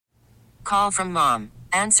Call from mom.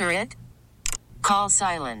 Answer it. Call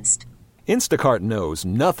silenced. Instacart knows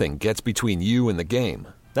nothing gets between you and the game.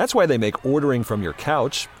 That's why they make ordering from your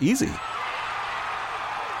couch easy.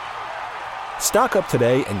 Stock up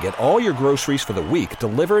today and get all your groceries for the week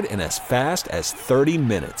delivered in as fast as 30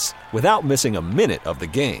 minutes without missing a minute of the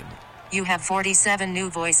game. You have 47 new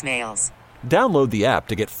voicemails. Download the app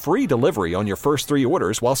to get free delivery on your first 3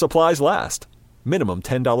 orders while supplies last. Minimum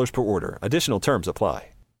 $10 per order. Additional terms apply.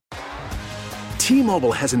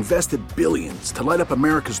 T-Mobile has invested billions to light up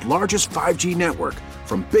America's largest 5G network,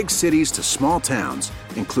 from big cities to small towns,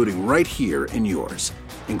 including right here in yours.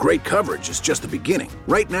 And great coverage is just the beginning.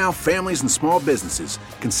 Right now, families and small businesses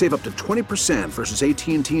can save up to 20% versus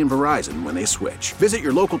AT&T and Verizon when they switch. Visit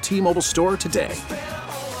your local T-Mobile store today.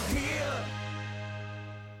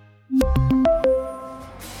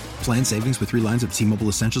 Plan savings with 3 lines of T-Mobile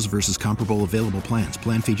Essentials versus comparable available plans.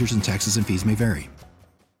 Plan features and taxes and fees may vary.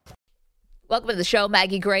 Welcome to the show,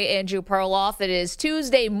 Maggie Gray, Andrew Perloff. It is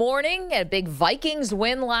Tuesday morning, a big Vikings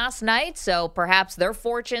win last night, so perhaps their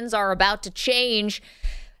fortunes are about to change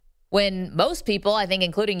when most people, I think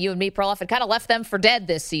including you and me, Perloff, had kind of left them for dead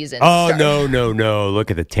this season. Oh, no.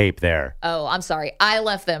 Look at the tape there. Oh, I'm sorry. I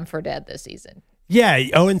left them for dead this season. Yeah,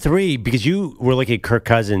 0-3, because you were looking at Kirk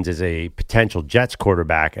Cousins as a potential Jets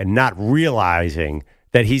quarterback and not realizing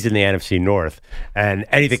that he's in the NFC North, and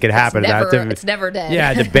anything can happen. It's never dead.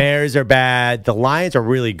 Yeah, the Bears are bad. The Lions are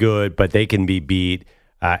really good, but they can be beat.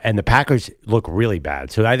 And the Packers look really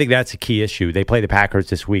bad. So I think that's a key issue. They play the Packers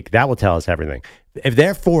this week. That will tell us everything. If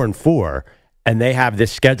they're 4-4 and they have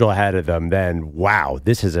this schedule ahead of them, then wow,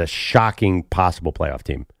 this is a shocking possible playoff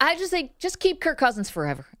team. I just think just keep Kirk Cousins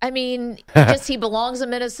forever. I mean, he belongs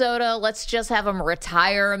in Minnesota. Let's just have him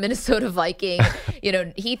retire a Minnesota Viking.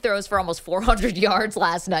 He throws for almost 400 yards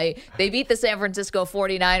last night. They beat the San Francisco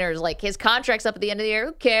 49ers. Like, his contract's up at the end of the year.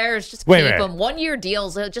 Who cares? Just keep him. 1-year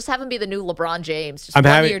deals. Just have him be the new LeBron James. Just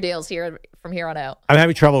 1-year deals from here on out. I'm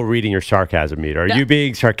having trouble reading your sarcasm meter. Are you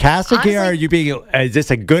being sarcastic honestly, here? Are you being? Is this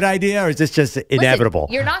a good idea or is this just inevitable?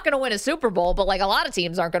 Listen, you're not going to win a Super Bowl, but like a lot of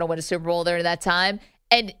teams aren't going to win a Super Bowl during that time.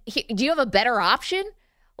 And do you have a better option?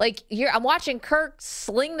 Like, here, I'm watching Kirk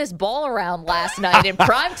sling this ball around last night in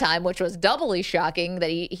primetime, which was doubly shocking that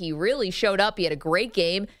he really showed up. He had a great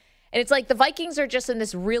game. And it's like the Vikings are just in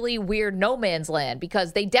this really weird no man's land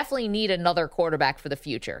because they definitely need another quarterback for the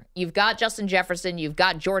future. You've got Justin Jefferson. You've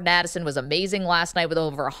got Jordan Addison, was amazing last night with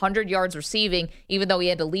over 100 yards receiving, even though he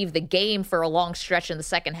had to leave the game for a long stretch in the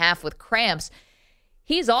second half with cramps.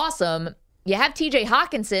 He's awesome. You have TJ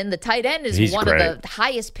Hawkinson. The tight end is one of the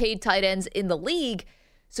highest paid tight ends in the league.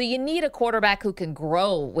 So you need a quarterback who can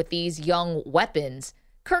grow with these young weapons.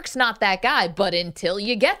 Kirk's not that guy, but until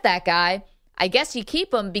you get that guy, I guess you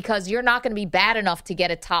keep him because you're not going to be bad enough to get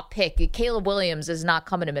a top pick. Caleb Williams is not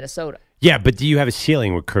coming to Minnesota. Yeah, but do you have a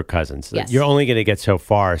ceiling with Kirk Cousins? Yes. You're only going to get so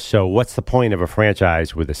far. So what's the point of a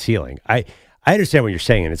franchise with a ceiling? I understand what you're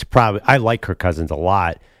saying, and I like Kirk Cousins a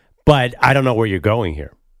lot, but I don't know where you're going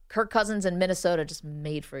here. Kirk Cousins and Minnesota just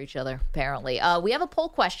made for each other, apparently. We have a poll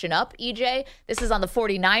question up, EJ. This is on the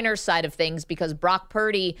 49ers side of things because Brock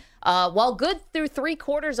Purdy, while good through 3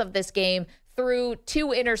 quarters of this game, threw 2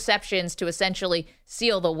 interceptions to essentially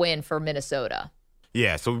seal the win for Minnesota.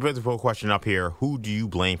 Yeah, so we put the poll question up here. Who do you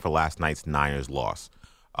blame for last night's Niners loss?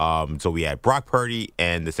 So we had Brock Purdy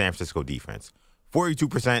and the San Francisco defense.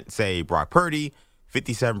 42% say Brock Purdy,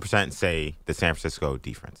 57% say the San Francisco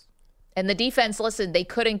defense. And the defense, listen, they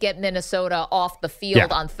couldn't get Minnesota off the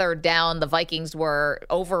field on third down. The Vikings were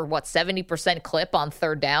over, 70% clip on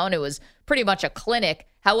third down. It was pretty much a clinic.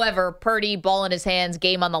 However, Purdy, ball in his hands,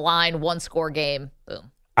 game on the line, 1-score game.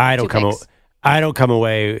 Boom. I don't come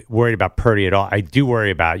away worried about Purdy at all. I do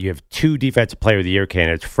worry about you have 2 defensive player of the year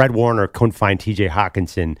candidates. Fred Warner couldn't find TJ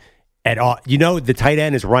Hawkinson at all. The tight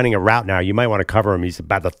end is running a route now. You might want to cover him. He's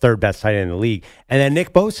about the 3rd best tight end in the league. And then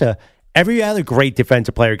Nick Bosa. Every other great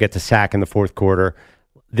defensive player gets a sack in the 4th quarter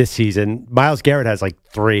this season. Myles Garrett has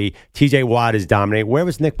 3. TJ Watt is dominating. Where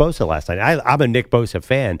was Nick Bosa last night? I'm a Nick Bosa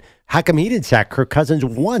fan. How come he didn't sack Kirk Cousins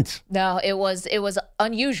once? No, it was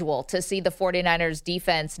unusual to see the 49ers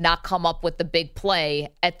defense not come up with the big play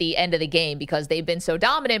at the end of the game because they've been so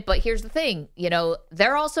dominant. But here's the thing,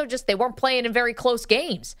 they're also they weren't playing in very close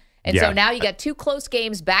games. And so now you got 2 close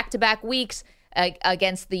games back-to-back weeks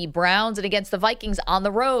against the Browns and against the Vikings on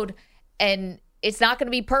the road. And it's not going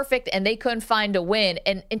to be perfect, and they couldn't find a win.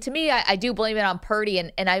 And to me, I do blame it on Purdy,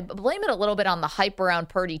 and I blame it a little bit on the hype around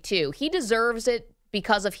Purdy too. He deserves it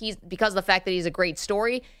because of the fact that he's a great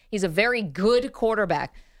story. He's a very good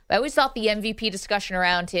quarterback. But I always thought the MVP discussion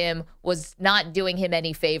around him was not doing him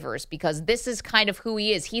any favors because this is kind of who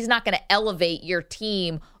he is. He's not going to elevate your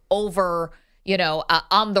team over,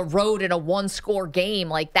 on the road in a one-score game.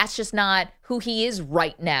 Like, that's just not who he is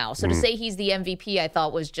right now. So to say he's the MVP, I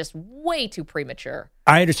thought was just way too premature.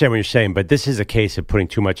 I understand what you're saying, but this is a case of putting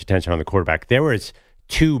too much attention on the quarterback. There was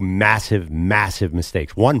two massive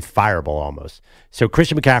mistakes, one fireball almost. So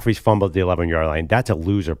Christian McCaffrey's fumbled at the 11-yard line. That's a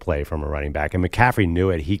loser play from a running back, and McCaffrey knew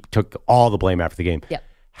it. He took all the blame after the game. Yep.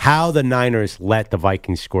 How the Niners let the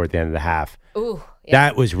Vikings score at the end of the half,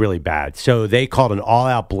 that was really bad. So they called an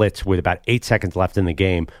all-out blitz with about 8 seconds left in the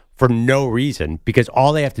game for no reason, because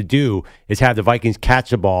all they have to do is have the Vikings catch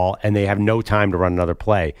the ball, and they have no time to run another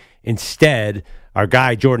play. Instead, our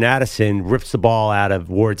guy, Jordan Addison, rips the ball out of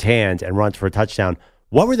Ward's hands and runs for a touchdown.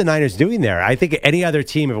 What were the Niners doing there? I think any other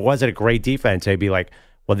team, if it wasn't a great defense, they'd be like,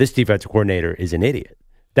 well, this defensive coordinator is an idiot.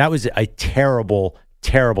 That was a terrible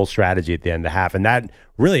strategy at the end of the half, and that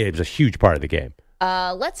really was a huge part of the game.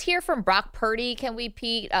 Let's hear from Brock Purdy. Can we,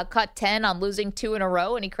 Pete, cut 10 on losing 2 in a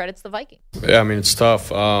row, and he credits the Vikings? Yeah, I mean, it's tough.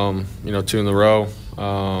 2 in a row.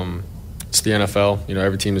 It's the NFL.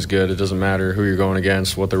 Every team is good. It doesn't matter who you're going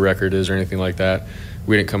against, what the record is, or anything like that.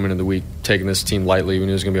 We didn't come into the week taking this team lightly. We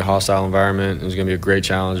knew it was going to be a hostile environment. It was going to be a great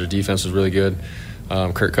challenge. Our defense was really good.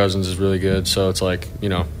 Kirk Cousins is really good. So it's like,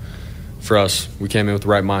 for us, we came in with the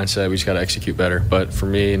right mindset. We just got to execute better. But for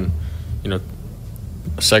me, and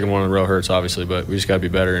a second one in a row hurts, obviously, but we just got to be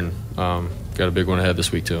better, and got a big one ahead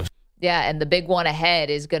this week too. Yeah, and the big one ahead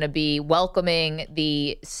is going to be welcoming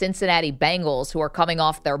the Cincinnati Bengals, who are coming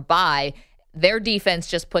off their bye. Their defense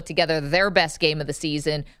just put together their best game of the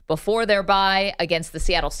season before their bye against the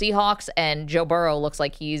Seattle Seahawks, and Joe Burrow looks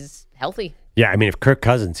like he's healthy. Yeah, I mean, if Kirk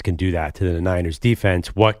Cousins can do that to the Niners defense,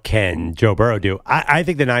 what can Joe Burrow do? I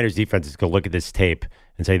think the Niners defense is going to look at this tape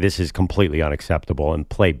and say this is completely unacceptable and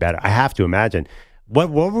play better. I have to imagine. What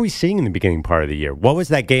were we seeing in the beginning part of the year? What was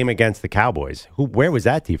that game against the Cowboys? Where was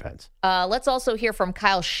that defense? Let's also hear from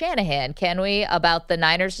Kyle Shanahan, can we, about the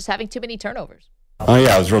Niners just having too many turnovers. Oh,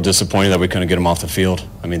 yeah, I was real disappointed that we couldn't get them off the field.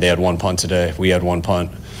 I mean, they had 1 punt today. We had 1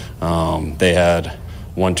 punt. They had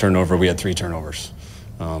 1 turnover. We had 3 turnovers.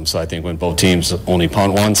 So I think when both teams only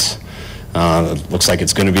punt once, it looks like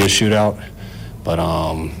it's going to be a shootout. But,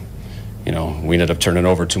 we ended up turning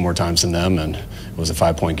over 2 more times than them, and it was a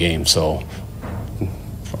 5-point game. So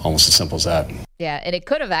almost as simple as that. Yeah, and it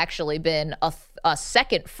could have actually been a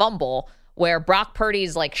second fumble where Brock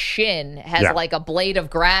Purdy's shin has a blade of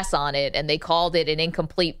grass on it, and they called it an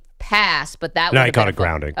incomplete pass, but that would have been a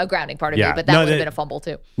grounding. A grounding, pardon me, but that would have been a fumble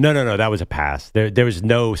too. No, that was a pass. There was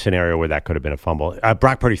no scenario where that could have been a fumble.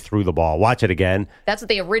 Brock Purdy threw the ball. Watch it again. That's what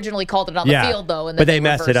they originally called it on the field, though, and then but they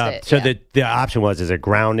messed it up. So yeah. the option was, is it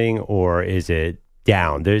grounding or is it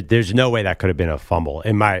down? There's no way that could have been a fumble.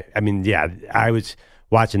 I was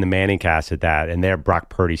watching the Manning cast at that, and they're Brock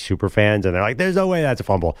Purdy super fans, and they're like, there's no way that's a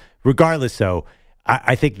fumble. Regardless, though,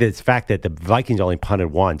 I think the fact that the Vikings only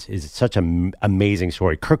punted once is such an amazing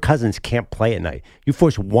story. Kirk Cousins can't play at night. You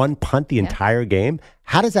force 1 punt the entire game?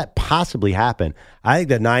 How does that possibly happen? I think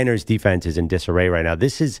the Niners defense is in disarray right now.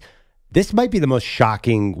 This might be the most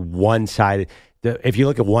shocking one-sided. If you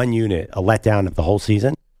look at one unit, a letdown of the whole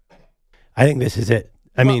season, I think this is it.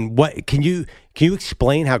 I mean, what can you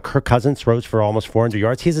explain how Kirk Cousins throws for almost 400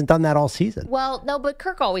 yards? He hasn't done that all season. Well, no, but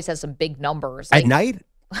Kirk always has some big numbers. At night?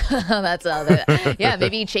 That's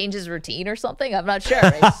maybe he changed his routine or something. I'm not sure.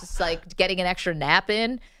 It's just like getting an extra nap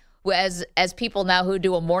in. As people now who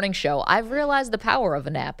do a morning show, I've realized the power of a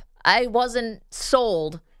nap. I wasn't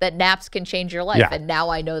sold that naps can change your life, and now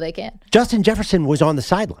I know they can. Justin Jefferson was on the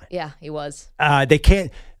sideline. Yeah, he was. They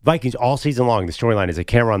can't. Vikings all season long, the storyline is they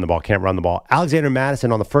can't run the ball. Alexander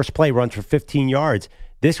Madison on the first play runs for 15 yards.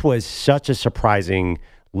 This was such a surprising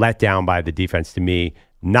letdown by the defense to me,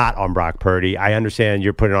 not on Brock Purdy. I understand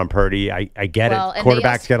you're putting it on Purdy. I get it.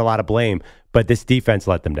 Quarterbacks get a lot of blame, but this defense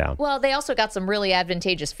let them down. Well, they also got some really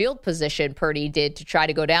advantageous field position, Purdy did, to try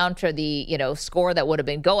to go down to the score that would have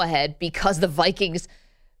been go-ahead because the Vikings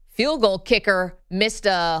field goal kicker missed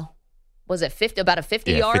about a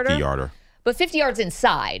 50-yarder? Yeah, 50-yarder. But 50 yards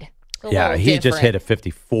inside. Yeah, he just hit a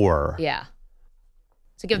 54. Yeah.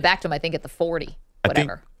 So give it back to him, I think, at the 40,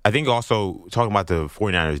 whatever. I think also talking about the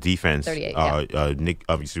 49ers defense, 38,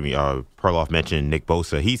 Perloff mentioned Nick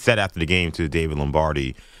Bosa. He said after the game to David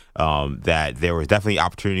Lombardi that there was definitely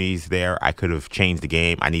opportunities there. I could have changed the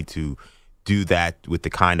game. I need to do that with the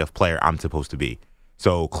kind of player I'm supposed to be.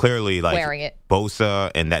 So clearly, Bosa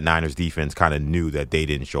and that Niners defense kind of knew that they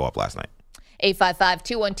didn't show up last night.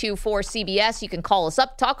 855-212-4CBS. You can call us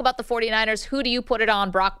up, talk about the 49ers. Who do you put it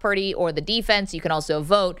on, Brock Purdy or the defense? You can also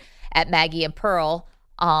vote at Maggie and Pearl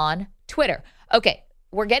on Twitter. Okay,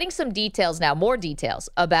 we're getting some details now, more details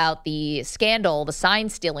about the scandal, the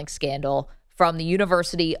sign-stealing scandal from the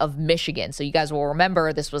University of Michigan. So you guys will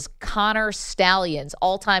remember this was Connor Stalions,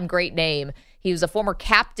 all-time great name. He was a former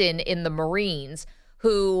captain in the Marines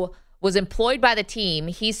who was employed by the team.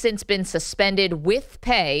 He's since been suspended with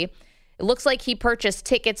pay. It looks like he purchased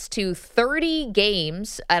tickets to 30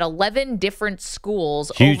 games at 11 different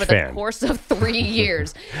schools over the course of 3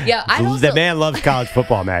 years. Yeah, the man loves college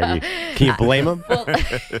football, Maggie. Can you blame him? Well,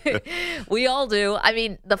 we all do. I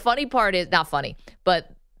mean, the funny part is not funny,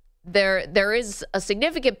 but there is a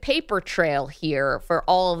significant paper trail here for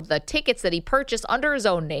all of the tickets that he purchased under his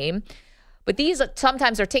own name. But these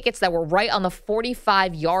sometimes are tickets that were right on the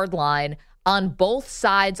 45-yard line on both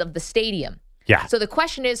sides of the stadium. Yeah. So the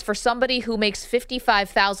question is, for somebody who makes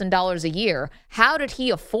 $55,000 a year, how did he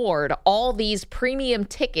afford all these premium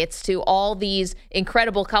tickets to all these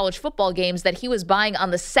incredible college football games that he was buying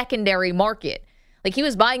on the secondary market? Like, he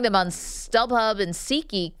was buying them on StubHub and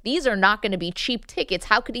SeatGeek. These are not going to be cheap tickets.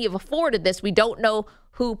 How could he have afforded this? We don't know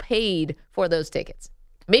who paid for those tickets.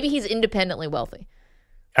 Maybe he's independently wealthy.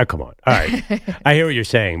 Oh, come on. All right. I hear what you're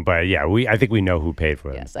saying, but yeah, I think we know who paid for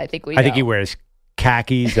them. Yes, I think we know. I think he wears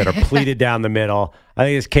khakis that are pleated down the middle. I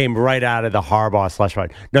think this came right out of the Harbaugh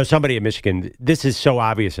 / No, somebody at Michigan. This is so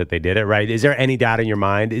obvious that they did it, right? Is there any doubt in your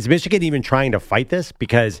mind? Is Michigan even trying to fight this?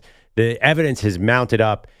 Because the evidence has mounted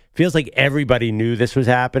up. Feels like everybody knew this was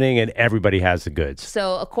happening and everybody has the goods.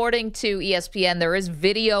 So according to ESPN, there is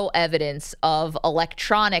video evidence of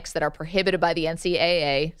electronics that are prohibited by the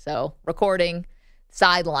NCAA. So recording,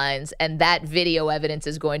 sidelines, and that video evidence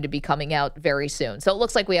is going to be coming out very soon. So it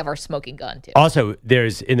looks like we have our smoking gun, too. Also,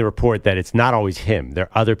 there's in the report that it's not always him. There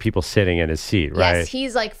are other people sitting in his seat, right? Yes,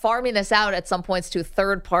 he's like farming this out at some points to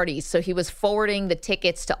third parties. So he was forwarding the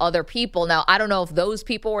tickets to other people. Now, I don't know if those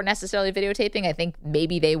people were necessarily videotaping. I think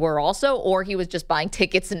maybe they were also, or he was just buying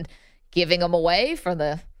tickets and giving them away for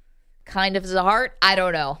the kind of his heart. I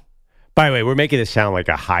don't know. By the way, we're making this sound like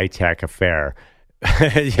a high-tech affair.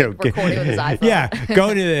 Recording with his iPhone. Yeah,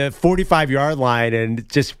 going to the 45-yard line and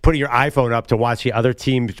just putting your iPhone up to watch the other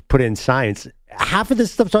team put in signs. Half of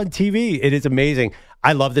this stuff's on TV. It is amazing.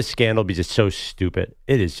 I love this scandal because it's so stupid.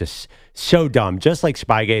 It is just so dumb, just like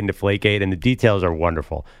Spygate and Deflategate, and the details are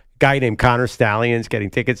wonderful. Guy named Connor Stalions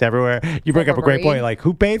getting tickets everywhere. You bring up a great point, like,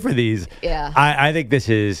 who paid for these? Yeah. I think this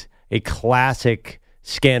is a classic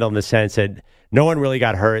scandal in the sense that no one really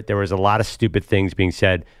got hurt. There was a lot of stupid things being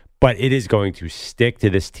said. But it is going to stick to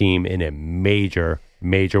this team in a major,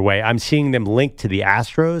 major way. I'm seeing them linked to the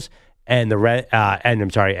Astros and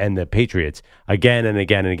the Patriots again and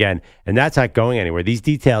again and again, and that's not going anywhere. These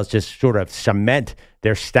details just sort of cement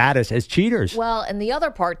their status as cheaters. Well, and the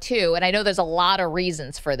other part too, and I know there's a lot of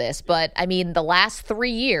reasons for this, but I mean, the last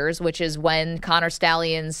 3 years, which is when Connor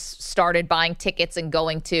Stalions started buying tickets and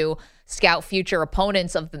going to scout future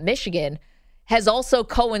opponents of Michigan, has also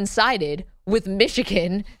coincided with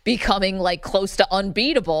Michigan becoming like close to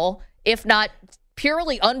unbeatable, if not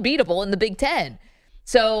purely unbeatable in the Big Ten.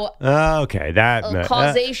 So, okay, that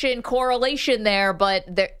causation, correlation there, but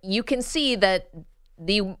you can see that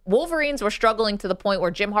the Wolverines were struggling to the point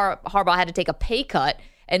where Jim Harbaugh had to take a pay cut,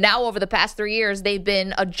 and now over the past 3 years, they've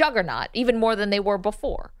been a juggernaut, even more than they were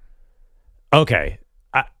before. Okay.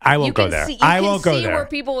 I won't go there. I won't go there. You can see where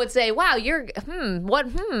people would say, wow,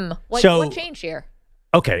 what changed here?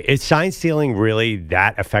 Okay, is sign stealing really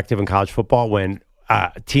that effective in college football when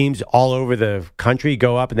teams all over the country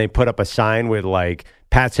go up and they put up a sign with like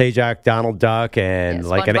Pat Sajak, Donald Duck, and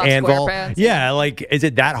like an anvil? Yeah, like is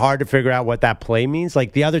it that hard to figure out what that play means?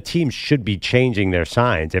 Like the other teams should be changing their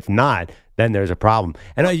signs. If not, then there's a problem.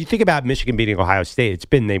 And you think about Michigan beating Ohio State,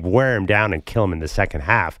 they wear them down and kill them in the second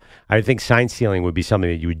half. I think sign stealing would be something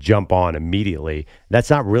that you would jump on immediately. That's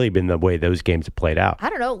not really been the way those games have played out. I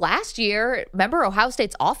don't know. Last year, remember Ohio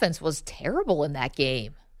State's offense was terrible in that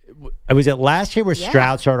game. Was it last year where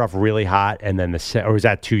Stroud started off really hot and then or was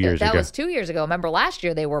that 2 years ago? That was 2 years ago. Remember last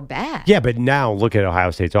year they were bad. Yeah, but now look at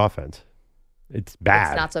Ohio State's offense. It's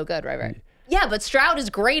bad. It's not so good, right? Yeah, but Stroud is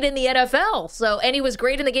great in the NFL. And he was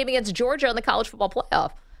great in the game against Georgia in the college football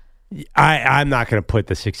playoff. I'm not going to put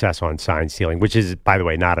the success on sign stealing, which is, by the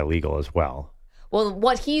way, not illegal as well. Well,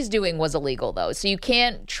 what he's doing was illegal, though. So you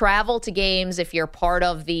can't travel to games if you're part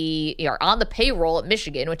of you're on the payroll at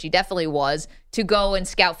Michigan, which he definitely was, to go and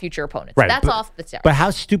scout future opponents. Right, That's off the chart. But how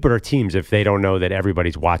stupid are teams if they don't know that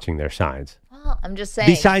everybody's watching their signs? Well, I'm just saying.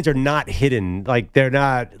 These signs are not hidden. Like, they're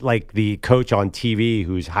not like the coach on TV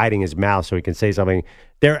who's hiding his mouth so he can say something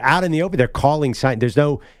They're out in the open. They're calling signs. There's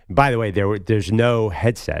no, by the way, there's no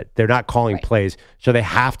headset. They're not calling plays, so they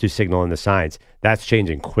have to signal in the signs. That's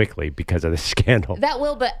changing quickly because of the scandal. That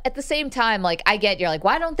will, but at the same time, like, I get, you're like,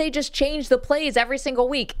 why don't they just change the plays every single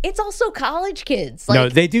week? It's also college kids. Like, no,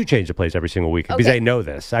 they do change the plays every single week because they know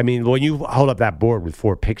this. I mean, when you hold up that board with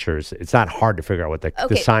 4 pictures, it's not hard to figure out what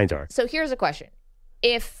the signs are. So here's a question.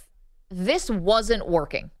 If this wasn't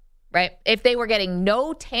working, right? If they were getting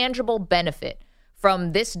no tangible benefit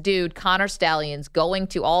from this dude, Connor Stallions, going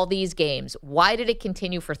to all these games, why did it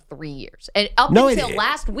continue for 3 years? And until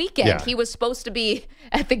last weekend, he was supposed to be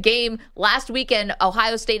at the game last weekend,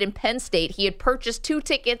 Ohio State and Penn State. He had purchased 2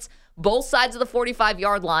 tickets, both sides of the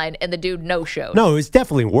 45-yard line, and the dude no-showed. No, it's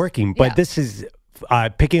definitely working, but this is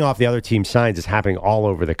picking off the other team's signs is happening all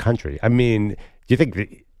over the country. I mean, do you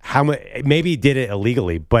think how much? Maybe he did it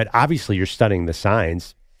illegally, but obviously you're studying the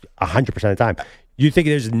signs 100% of the time. You think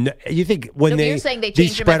you think when you're saying they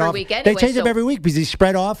change them every week anyway, they change them every week because these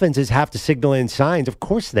spread offenses have to signal in signs. Of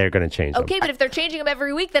course they're going to change them. Okay, but if they're changing them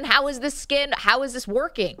every week, then how is this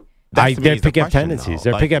working? They're picking up tendencies.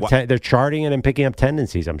 They're picking up. They're charting it and picking up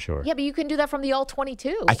tendencies. I'm sure. Yeah, but you can do that from the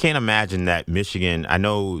all-22. I can't imagine that Michigan. I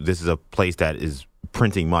know this is a place that is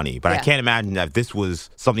printing money, but I can't imagine that if this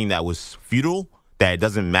was something that was futile, that it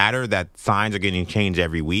doesn't matter that signs are getting changed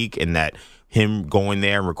every week, and that him going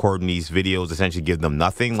there and recording these videos essentially give them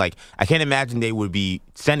nothing. Like, I can't imagine they would be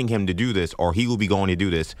sending him to do this, or he will be going to do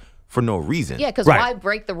this for no reason. Yeah, because why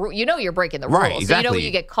break the rule? You know you're breaking the rules. Right, exactly. So you know when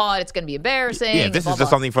you get caught, it's going to be embarrassing. Yeah, if this is just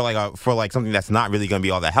something for something that's not really going to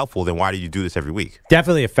be all that helpful, then why do you do this every week?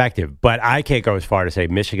 Definitely effective, but I can't go as far to say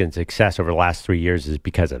Michigan's success over the last 3 years is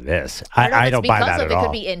because of this. I don't buy that at all. It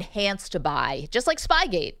could be enhanced by, just like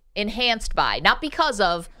Spygate, enhanced by, not because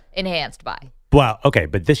of, enhanced by. Well, okay,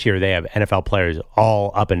 but this year they have NFL players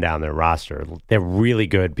all up and down their roster. They're really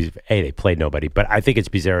good. They played nobody, but I think it's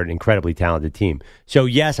because they're an incredibly talented team. So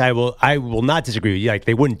yes, I will not disagree with you. Like,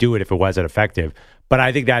 they wouldn't do it if it wasn't effective, but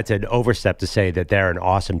I think that's an overstep to say that they're an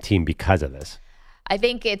awesome team because of this. I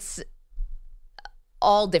think it's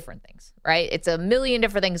all different things, right? It's a million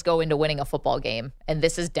different things go into winning a football game, and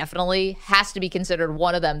this is definitely has to be considered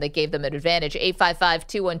one of them that gave them an advantage.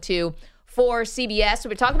 855-212 for CBS.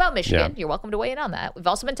 We've been talking about Michigan. Yeah. You're welcome to weigh in on that. We've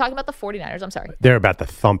also been talking about the 49ers. I'm sorry. They're about to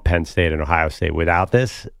thump Penn State and Ohio State without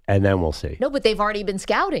this, and then we'll see. No, but they've already been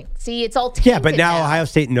scouting. See, it's all tainted. Yeah, but now Ohio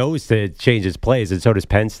State knows to change its plays, and so does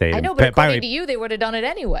Penn State. I know, but according to you, they would have done it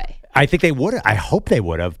anyway. I think they would have. I hope they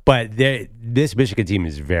would have. But this Michigan team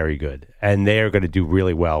is very good, and they are going to do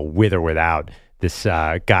really well with or without this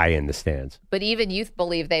guy in the stands. But even you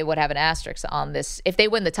believe they would have an asterisk on this. If they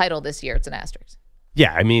win the title this year, it's an asterisk.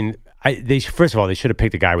 Yeah, I mean, first of all, they should have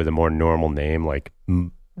picked a guy with a more normal name, like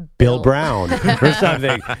Bill Brown or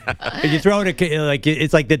something. You throw it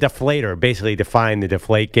it's like the deflator, basically define the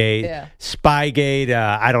Deflategate, Spygate.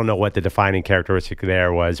 I don't know what the defining characteristic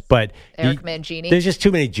there was, but Eric Mangini. There's just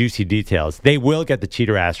too many juicy details. They will get the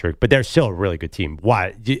cheater asterisk, but they're still a really good team.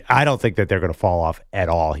 Why? I don't think that they're going to fall off at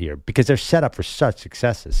all here because they're set up for such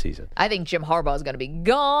success this season. I think Jim Harbaugh is going to be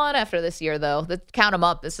gone after this year, though. Count them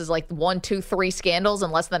up. This is like 1, 2, 3 scandals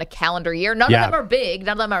in less than a calendar year. None of them are big.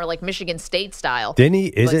 None of them are like Michigan State style. Didn't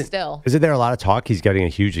he? Isn't there a lot of talk he's getting a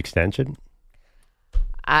huge extension?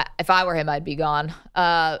 If I were him, I'd be gone.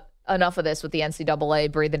 Enough of this with the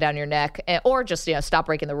NCAA breathing down your neck, or just stop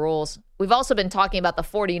breaking the rules. We've also been talking about the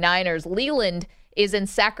 49ers. Leland is in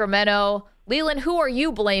Sacramento. Leland, who are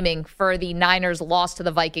you blaming for the Niners' loss to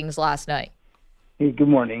the Vikings last night? Hey, good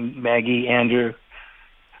morning, Maggie, Andrew.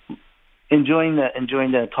 Enjoying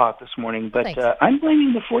the talk this morning, but I'm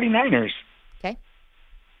blaming the 49ers. Okay.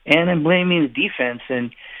 And I'm blaming the defense.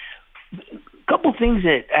 And a couple things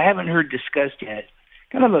that I haven't heard discussed yet.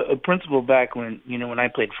 Kind of a principle back when I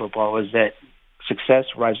played football was that success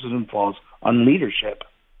rises and falls on leadership.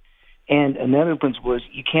 And another principle is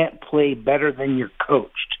you can't play better than you're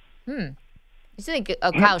coached. You think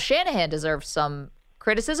Kyle Shanahan deserves some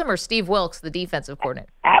criticism, or Steve Wilks, the defensive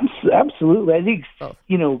coordinator? Absolutely. I think both.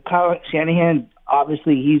 Kyle Shanahan,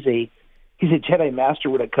 obviously he's a Jedi master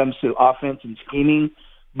when it comes to offense and scheming.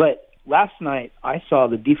 But last night I saw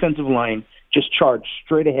the defensive line just charge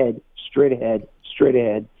straight ahead.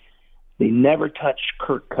 They never touched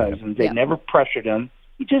Kirk Cousins. They never pressured him.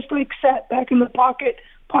 He just sat back in the pocket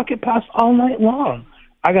pass all night long.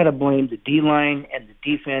 I got to blame the D-line and the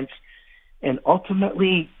defense, and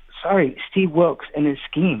ultimately, Steve Wilks and his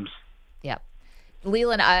schemes. Yeah.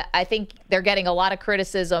 Leland, I think they're getting a lot of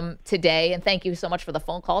criticism today, and thank you so much for the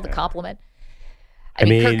phone call, the compliment. I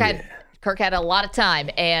mean, Kirk had a lot of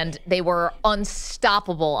time, and they were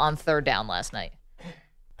unstoppable on third down last night.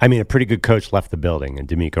 I mean, a pretty good coach left the building, and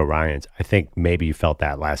D'Amico Ryans. I think maybe you felt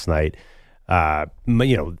that last night.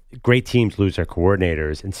 Great teams lose their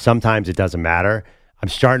coordinators, and sometimes it doesn't matter. I'm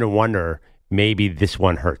starting to wonder maybe this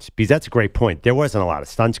one hurts, because that's a great point. There wasn't a lot of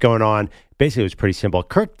stunts going on. Basically, it was pretty simple.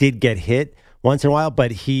 Kirk did get hit once in a while,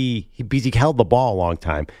 but he held the ball a long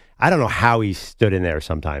time. I don't know how he stood in there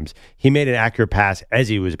sometimes. He made an accurate pass as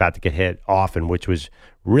he was about to get hit often, which was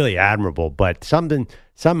really admirable, but something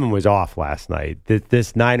was off last night.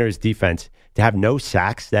 This Niners defense, to have no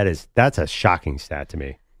sacks, that's a shocking stat to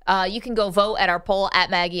me. You can go vote at our poll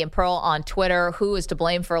at Maggie and Pearl on Twitter. Who is to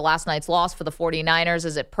blame for last night's loss for the 49ers?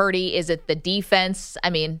 Is it Purdy? Is it the defense?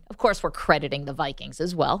 I mean, of course, we're crediting the Vikings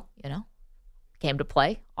as well, Came to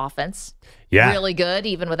play. Offense. Yeah. Really good,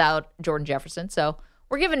 even without Jordan Jefferson. So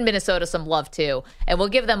we're giving Minnesota some love, too. And we'll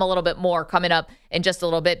give them a little bit more coming up in just a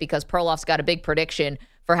little bit, because Perloff's got a big prediction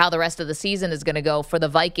for how the rest of the season is going to go for the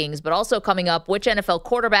Vikings. But also coming up, which NFL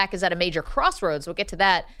quarterback is at a major crossroads? We'll get to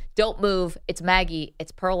that. Don't move. It's Maggie.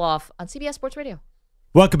 It's Perloff on CBS Sports Radio.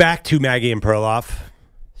 Welcome back to Maggie and Perloff.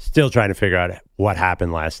 Still trying to figure out what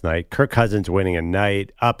happened last night. Kirk Cousins winning a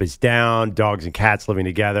night. Up is down. Dogs and cats living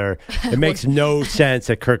together. It makes no sense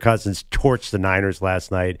that Kirk Cousins torched the Niners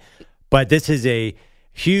last night. But this is a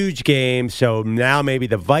huge game. So now maybe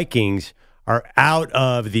the Vikings are out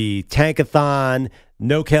of the tankathon.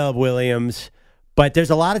 No Caleb Williams. But there's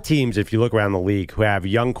a lot of teams, if you look around the league, who have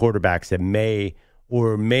young quarterbacks that may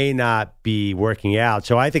or may not be working out.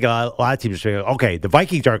 So I think a lot of teams are saying, okay, the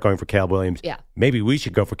Vikings aren't going for Caleb Williams. Yeah. Maybe we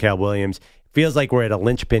should go for Caleb Williams. Feels like we're at a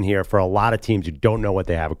linchpin here for a lot of teams who don't know what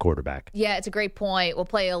they have a quarterback. Yeah, it's a great point. We'll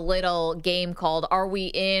play a little game called Are We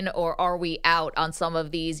In or Are We Out on some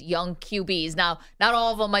of these young QBs. Now, not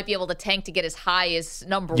all of them might be able to tank to get as high as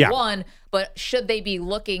number one, but should they be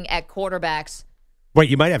looking at quarterbacks? Right,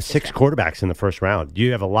 you might have 6 quarterbacks in the first round.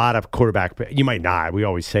 You have a lot of quarterback. You might not. We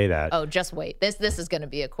always say that. Oh, just wait. This is going to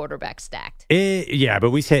be a quarterback stacked. Yeah,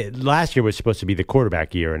 but we say last year was supposed to be the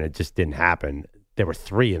quarterback year, and it just didn't happen. There were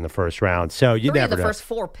 3 in the first round, so you never know. First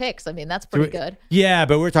 4 picks. I mean, that's pretty good. Yeah,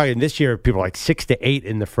 but we're talking this year, people are like 6 to 8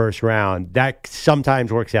 in the first round. That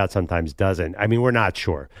sometimes works out, sometimes doesn't. I mean, we're not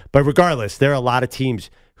sure. But regardless, there are a lot of teams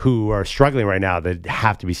who are struggling right now that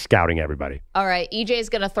have to be scouting everybody. All right, EJ's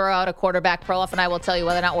going to throw out a quarterback. Perloff and I will tell you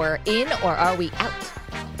whether or not we're in or are we out.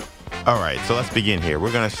 All right, so let's begin here.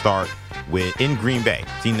 We're going to start with in Green Bay,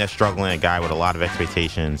 team that's struggling, a guy with a lot of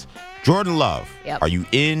expectations. Jordan Love, Are you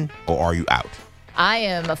in or are you out? I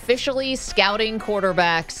am officially scouting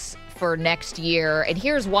quarterbacks for next year, and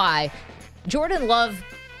here's why. Jordan Love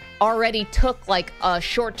already took like a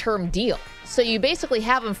short-term deal. So you basically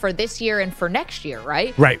have him for this year and for next year,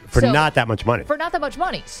 right? Right, for not that much money. For not that much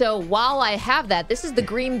money. So while I have that, this is the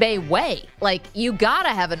Green Bay way. Like, you got to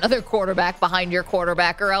have another quarterback behind your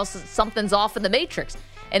quarterback or else something's off in the matrix.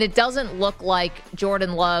 And it doesn't look like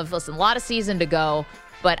Jordan Love, listen, a lot of season to go,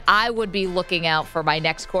 but I would be looking out for my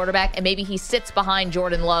next quarterback, and maybe he sits behind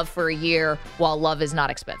Jordan Love for a year while Love is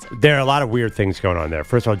not expensive. There are a lot of weird things going on there.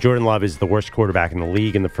 First of all, Jordan Love is the worst quarterback in the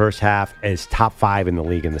league in the first half, is top 5 in the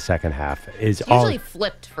league in the second half. It's usually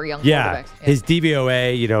flipped for young quarterbacks. Yeah, his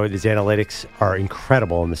DVOA, his analytics are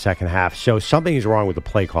incredible in the second half. So something is wrong with the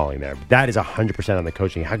play calling there. That is 100% on the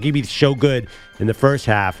coaching. How can you be so good in the first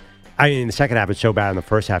half? I mean, in the second half, it's so bad in the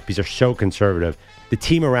first half because they're so conservative. The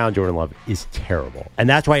team around Jordan Love is terrible. And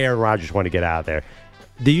that's why Aaron Rodgers wanted to get out of there.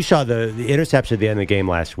 You saw the interception at the end of the game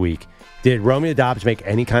last week. Did Romeo Doubs make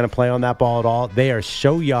any kind of play on that ball at all? They are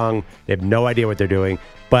so young. They have no idea what they're doing.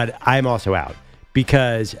 But I'm also out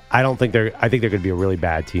because I think they're going to be a really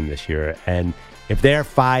bad team this year. And if they're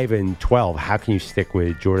 5-12, how can you stick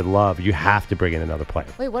with Jordan Love? You have to bring in another player.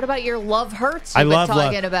 Wait, what about your Love Hurts? I love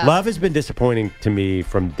Love. Love has been disappointing to me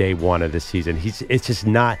from day one of this season. It's just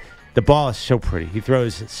not. The ball is so pretty. He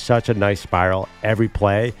throws such a nice spiral every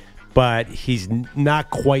play, but he's not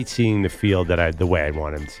quite seeing the field the way I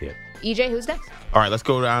want him to see it. EJ, who's next? All right, let's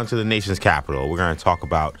go down to the nation's capital. We're going to talk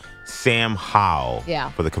about Sam Howell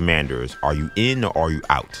for the Commanders. Are you in or are you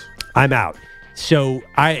out? I'm out. So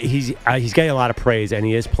he's getting a lot of praise, and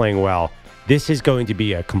he is playing well. This is going to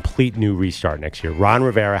be a complete new restart next year. Ron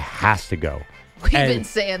Rivera has to go. We've been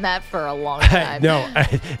saying that for a long time.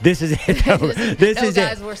 This is it.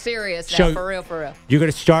 Guys, we're serious now, so for real. You're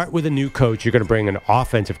going to start with a new coach. You're going to bring an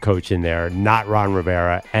offensive coach in there, not Ron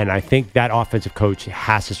Rivera. And I think that offensive coach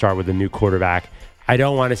has to start with a new quarterback. I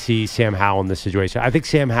don't want to see Sam Howell in this situation. I think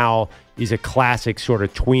Sam Howell is a classic sort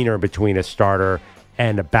of tweener between a starter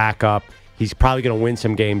and a backup. He's probably going to win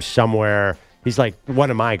some games somewhere. He's like one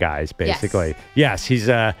of my guys, basically. Yes, he's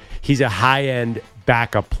a high-end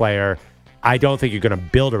backup player. I don't think you're going to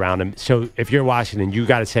build around him. So if you're Washington, you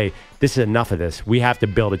got to say, this is enough of this. We have to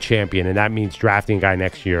build a champion, and that means drafting a guy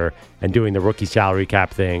next year and doing the rookie salary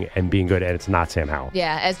cap thing and being good, and it's not Sam Howell.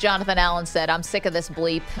 Yeah, as Jonathan Allen said, I'm sick of this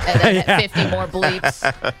bleep, and then 50 more bleeps.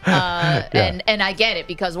 And I get it,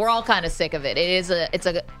 because we're all kind of sick of it.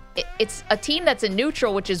 It's a team that's in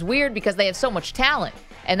neutral, which is weird because they have so much talent.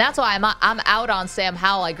 And that's why I'm out on Sam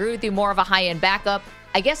Howell. I agree with you, more of a high-end backup.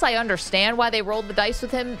 I guess I understand why they rolled the dice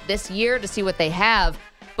with him this year to see what they have.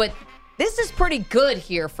 But this is pretty good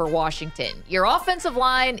here for Washington. Your offensive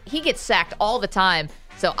line, he gets sacked all the time.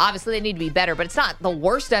 So obviously they need to be better, but it's not the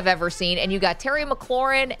worst I've ever seen. And you got Terry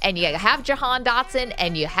McLaurin, and you have Jahan Dotson,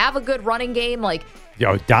 and you have a good running game.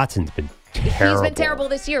 Dotson's been terrible. He's been terrible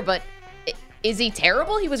this year, but is he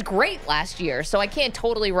terrible? He was great last year, so I can't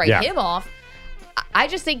totally write him off. I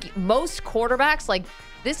just think most quarterbacks,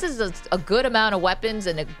 this is a good amount of weapons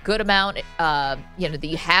and a good amount, that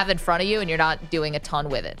you have in front of you, and you're not doing a ton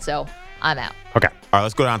with it. So I'm out. Okay. All right,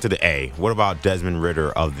 let's go down to the A. What about Desmond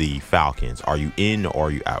Ridder of the Falcons? Are you in or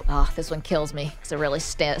are you out? Oh, this one kills me because I really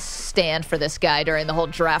stand for this guy during the whole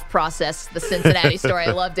draft process. The Cincinnati story,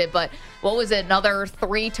 I loved it. But what was it? Another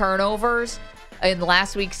 3 turnovers in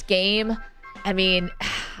last week's game. I mean,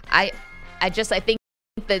 I think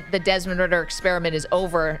the Desmond Ridder experiment is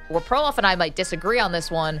over. Where Perloff and I might disagree on this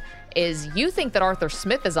one is you think that Arthur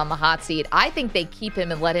Smith is on the hot seat. I think they keep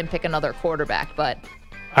him and let him pick another quarterback, but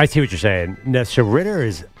I see what you're saying. Now, so Ridder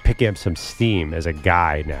is picking up some steam as a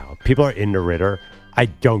guy now. People are into Ridder. I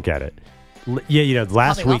don't get it. Yeah,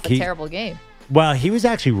 last week a terrible game. Well, he was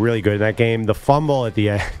actually really good in that game. The fumble at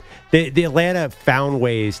the end, the Atlanta found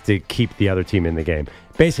ways to keep the other team in the game.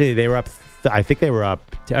 Basically, they were up. I think they were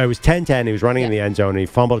up. It was 10-10. He was running in the end zone, and he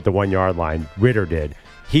fumbled at the 1-yard line. Ridder did.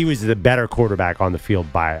 He was the better quarterback on the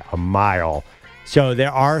field by a mile. So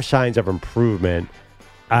there are signs of improvement.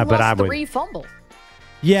 But I'm 3 fumbles.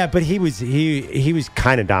 Yeah, but he was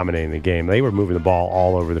kind of dominating the game. They were moving the ball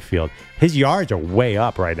all over the field. His yards are way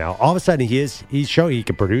up right now. All of a sudden, he's showing he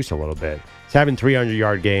can produce a little bit. He's having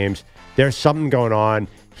 300-yard games. There's something going on.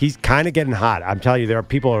 He's kind of getting hot. I'm telling you, there are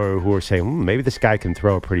people who are saying, maybe this guy can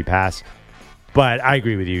throw a pretty pass. But I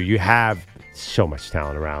agree with you. You have so much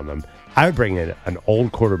talent around them. I would bring in an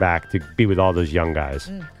old quarterback to be with all those young guys.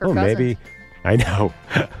 Maybe. I know.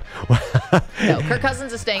 No, Kirk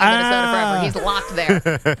Cousins is staying in Minnesota forever. He's locked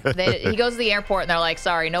there. He goes to the airport, and they're like,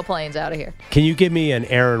 sorry, no planes out of here. Can you give me an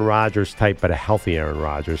Aaron Rodgers type, but a healthy Aaron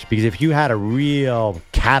Rodgers? Because if you had a real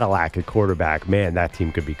Cadillac at quarterback, man, that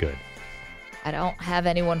team could be good. I don't have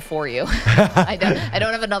anyone for you. I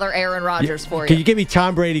don't have another Aaron Rodgers for you. Can you give me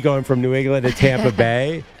Tom Brady going from New England to Tampa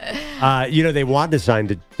Bay? They wanted to sign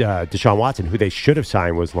Deshaun Watson. Who they should have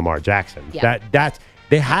signed was Lamar Jackson. Yeah.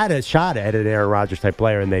 They had a shot at an Aaron Rodgers type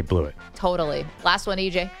player, and they blew it. Totally. Last one,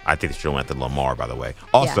 EJ. I think they should have went to Lamar, by the way.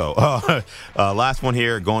 Also, last one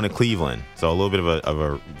here, going to Cleveland. So a little bit of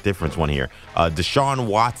a difference one here. Deshaun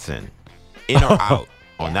Watson, in or out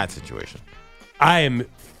on that situation? I am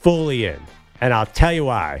fully in. And I'll tell you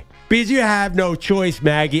why. Because you have no choice,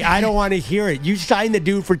 Maggie. I don't want to hear it. You signed the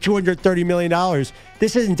dude for $230 million.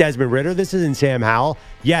 This isn't Desmond Ridder. This isn't Sam Howell.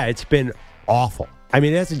 Yeah, it's been awful. I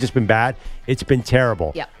mean, it hasn't just been bad. It's been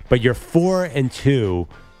terrible. Yep. But you're 4-2,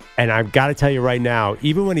 and I've got to tell you right now,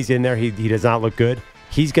 even when he's in there, he does not look good.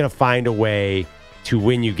 He's going to find a way to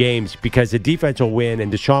win you games because the defense will win,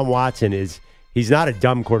 and Deshaun Watson he's not a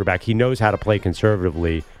dumb quarterback. He knows how to play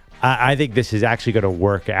conservatively. I think this is actually going to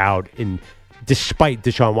work out despite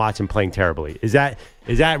Deshaun Watson playing terribly. Is that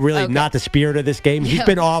really not the spirit of this game? He's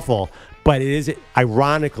been awful, but it is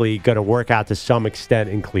ironically going to work out to some extent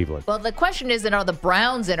in Cleveland. Well, the question isn't are the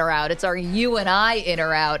Browns in or out. It's are you and I in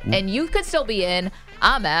or out? And you could still be in.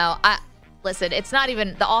 I'm out. Listen, it's not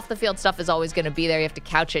even the off-the-field stuff is always going to be there. You have to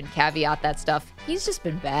couch it and caveat that stuff. He's just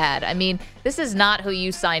been bad. I mean, this is not who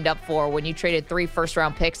you signed up for when you traded 3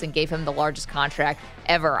 first-round picks and gave him the largest contract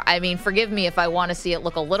ever. I mean, forgive me if I want to see it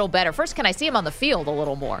look a little better. First, can I see him on the field a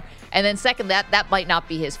little more? And then second, that might not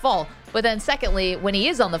be his fault. But then secondly, when he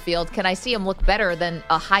is on the field, can I see him look better than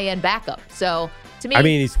a high-end backup? So to me, I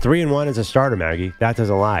mean, he's 3-1 as a starter, Maggie. That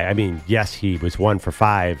doesn't lie. I mean, yes, he was 1 for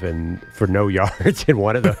 5 and for no yards in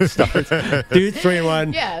one of those starts. Dude's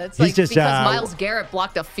 3-1. Yeah, it's like because Myles Garrett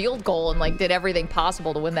blocked a field goal and did everything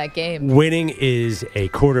possible to win that game. Winning is a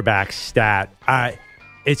quarterback stat.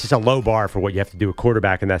 It's just a low bar for what you have to do a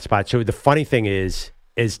quarterback in that spot. So the funny thing is,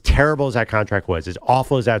 as terrible as that contract was, as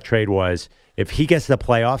awful as that trade was, if he gets to the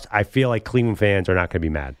playoffs, I feel like Cleveland fans are not going to be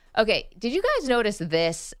mad. Okay, did you guys notice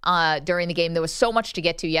this during the game? There was so much to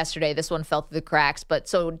get to yesterday. This one fell through the cracks. But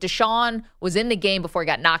so Deshaun was in the game before he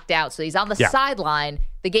got knocked out. So he's on the sideline.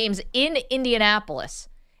 The game's in Indianapolis.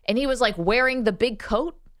 and he was like wearing the big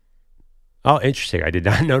coat. Oh, interesting. I did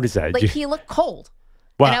not notice that. Like he looked cold.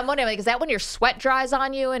 Wow. And I'm wondering, like, is that when your sweat dries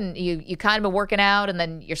on you and you kind of been working out and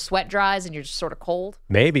then your sweat dries and you're just sort of cold?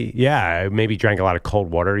 Maybe. Yeah. Maybe drank a lot of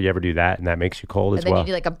cold water. You ever do that? And that makes you cold as well. And then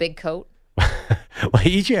you need like a big coat. Well,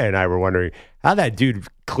 EJ and I were wondering how that dude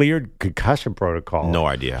cleared concussion protocol. No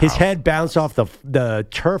idea. His head bounced off the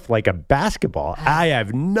turf like a basketball. I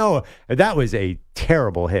have that was a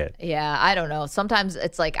terrible hit. Yeah, I don't know. Sometimes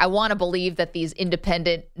it's like I want to believe that these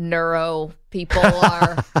independent neuro people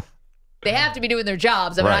are they have to be doing their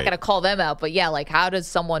jobs. I'm not going to call them out. But yeah, like how does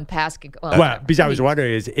someone pass? Well, because I was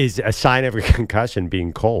wondering, is a sign of a concussion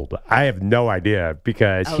being cold? I have no idea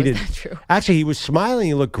because he didn't. Is that true? Actually, he was smiling.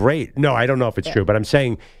 He looked great. No, I don't know if it's true, but I'm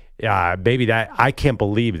saying maybe that I can't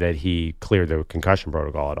believe that he cleared the concussion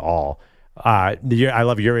protocol at all. I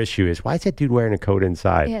love your issue is why is that dude wearing a coat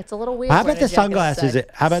inside? Yeah, it's a little weird. How about the sunglasses?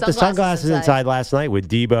 How about the sunglasses inside last night with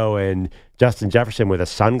Debo and Justin Jefferson with a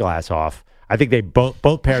sunglass off? I think they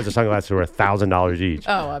both pairs of sunglasses were $1,000 each.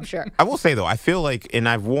 Oh, I'm sure. I will say though, I feel like, and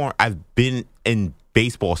I've been in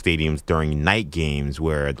baseball stadiums during night games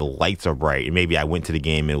where the lights are bright, and maybe I went to the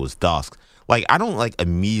game and it was dusk. Like I don't like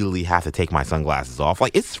immediately have to take my sunglasses off.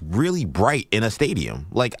 Like it's really bright in a stadium.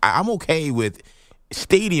 Like I'm okay with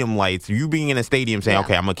stadium lights. You being in a stadium saying,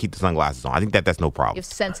 okay, I'm gonna keep the sunglasses on. I think that's no problem. You have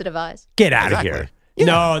sensitive eyes. Get out of here. Yeah.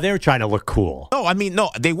 No, they were trying to look cool. No, I mean, no,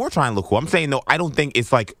 they were trying to look cool. I'm saying, though, I don't think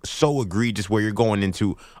it's like so egregious where you're going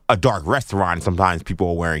into a dark restaurant and sometimes people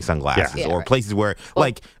are wearing sunglasses or places where,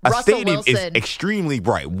 like, a stadium is extremely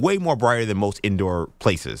bright, way more brighter than most indoor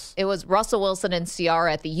places. It was Russell Wilson and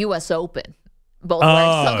Ciara at the U.S. Open, both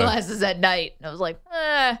wearing sunglasses at night. And I was like,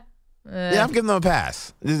 Yeah, I'm giving them a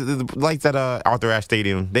pass. The lights at Arthur Ashe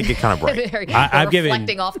Stadium, they get kind of bright. I'm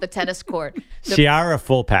reflecting off the tennis court. Ciara,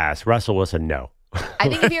 full pass. Russell Wilson, no. I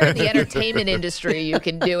think if you're in the entertainment industry, you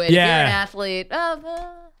can do it. If you're an athlete,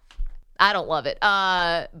 I don't love it.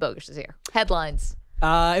 Bogus is here. Headlines.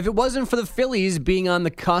 If it wasn't for the Phillies being on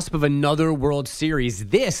the cusp of another World Series,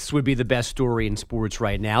 this would be the best story in sports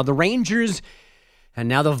right now. The Rangers and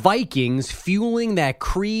now the Vikings fueling that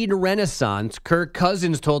Creed renaissance. Kirk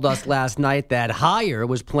Cousins told us last night that Higher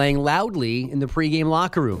was playing loudly in the pregame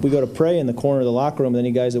locker room. We go to pray in the corner of the locker room with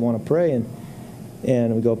any guys that want to pray,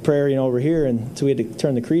 and we go prayer, over here, and so we had to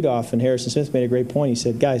turn the Creed off. And Harrison Smith made a great point. He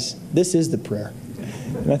said, "Guys, this is the prayer,"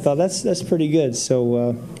 and I thought that's pretty good.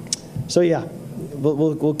 So yeah,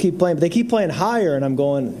 we'll keep playing. But they keep playing Higher, and I'm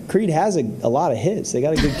going. Creed has a lot of hits. They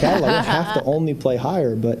got a good catalog. We don't have to only play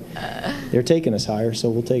Higher, but they're taking us higher,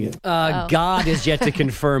 so we'll take it. God is yet to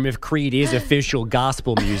confirm if Creed is official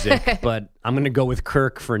gospel music, but I'm going to go with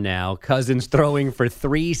Kirk for now. Cousins throwing for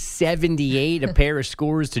 378, a pair of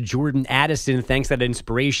scores to Jordan Addison. Thanks to that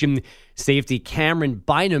inspiration. Safety Cameron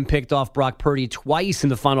Bynum picked off Brock Purdy twice in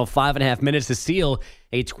the final 5.5 minutes to seal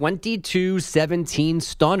a 22-17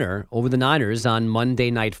 stunner over the Niners on Monday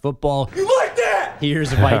Night Football. You like that?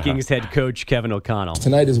 Here's Vikings head coach Kevin O'Connell.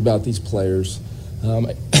 Tonight is about these players.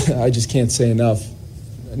 I just can't say enough.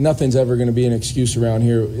 Nothing's ever going to be an excuse around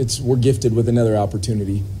here. We're gifted with another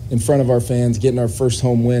opportunity in front of our fans, getting our first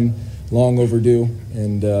home win, long overdue,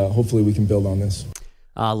 and hopefully we can build on this.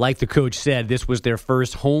 Like the coach said, this was their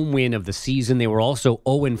first home win of the season. They were also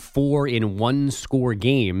 0-4 in one-score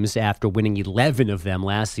games after winning 11 of them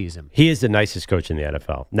last season. He is the nicest coach in the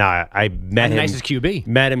NFL. Now, I met him. Nicest QB.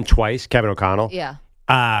 Met him twice, Kevin O'Connell. Yeah.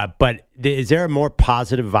 But is there a more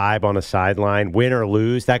positive vibe on the sideline, win or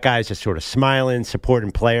lose? That guy's just sort of smiling,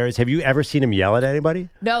 supporting players. Have you ever seen him yell at anybody?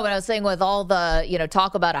 No, but I was saying with all the,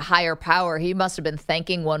 talk about a higher power, he must have been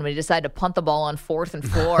thanking one when he decided to punt the ball on 4th and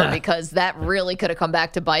 4 because that really could have come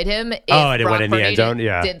back to bite him if it went in the end zone.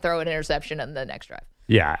 Yeah. Didn't throw an interception in the next drive.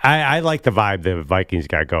 Yeah, I like the vibe the Vikings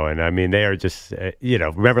got going. I mean, they are just,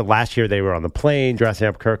 remember last year they were on the plane dressing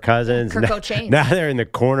up Kirk Cousins. Now they're in the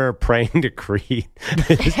corner praying to Creed.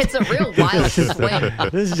 It's a real wild swing.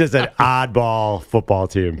 This is just an oddball football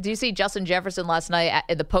team. Do you see Justin Jefferson last night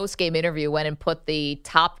in the post-game interview went and put the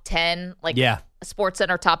top 10,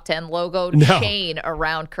 SportsCenter top 10 logo chain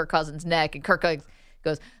around Kirk Cousins' neck, and Kirk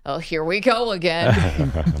goes, "Oh, here we go again."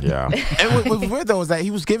 Yeah. And what was weird, though, is that he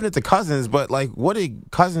was giving it to Cousins, but, what did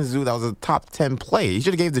Cousins do that was a top 10 play? He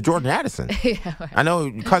should have gave it to Jordan Addison. Yeah. I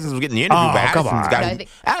know Cousins was getting the interview, but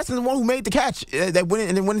Addison's the one who made the catch that went in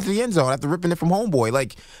and then went into the end zone after ripping it from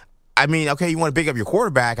homeboy. I mean, okay, you want to pick up your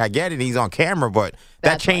quarterback. I get it. He's on camera, but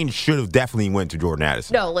that change should have definitely went to Jordan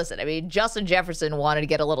Addison. No, listen. I mean, Justin Jefferson wanted to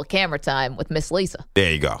get a little camera time with Miss Lisa.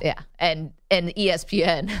 There you go. Yeah, and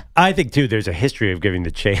ESPN. I think, too, there's a history of giving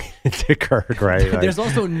the chain to Kirk, right? There's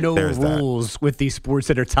also no rules with the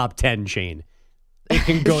SportsCenter top 10 chain. It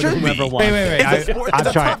can go to whoever wants. Wait. It's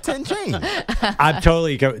a top 10 chain. I'm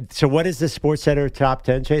totally so what is the SportsCenter top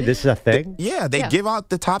 10 chain? This is a thing? They give out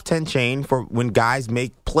the top 10 chain for when guys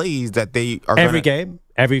make plays that they are every game?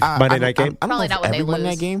 Every Monday night game? I don't know if not when every they Monday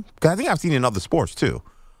lose. night game. Because I think I've seen it in other sports too.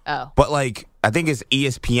 Oh. But like, I think it's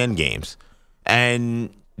ESPN games.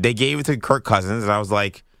 And they gave it to Kirk Cousins, and I was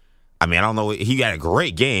like, I mean, I don't know. He had a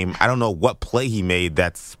great game. I don't know what play he made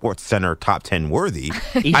that's SportsCenter top 10 worthy.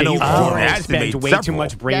 I know Jordan Addison made way several. too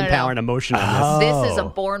much brain power and emotion on this. This is a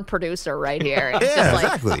born producer right here. It's Yeah, just like,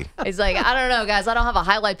 exactly. He's like, I don't know, guys. I don't have a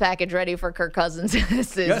highlight package ready for Kirk Cousins.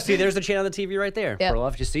 This is. Yeah, see, there's the chain on the TV right there. Yeah.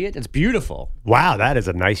 Perloff, you see it? It's beautiful. Wow, that is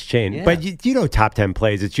a nice chain. Yeah. But you know top 10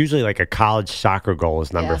 plays, it's usually like a college soccer goal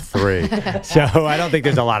is number 3. So I don't think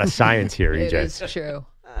there's a lot of science here, It EJ. is true.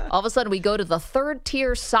 All of a sudden, we go to the third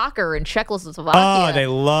tier soccer in Czechoslovakia. Oh, they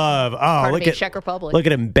love. Oh, Pardon look me, at Czech Republic. Look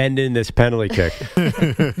at him bending this penalty kick.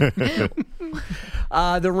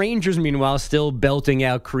 The Rangers, meanwhile, still belting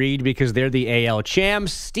out Creed because they're the AL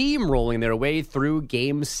champs, steamrolling their way through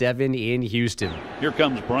Game 7 in Houston. Here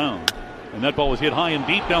comes Brown. And that ball was hit high and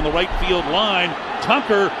deep down the right field line.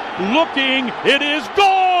 Tucker looking. It is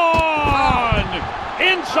gone!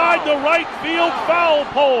 Inside the right field foul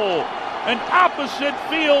pole. An opposite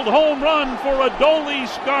field home run for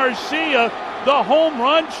Adolis Garcia. The home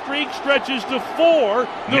run streak stretches to 4.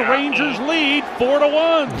 The Rangers lead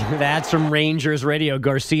 4-1. That's from Rangers Radio.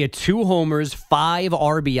 Garcia, 2 homers, 5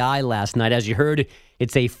 RBI last night. As you heard,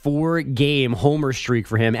 it's a 4-game homer streak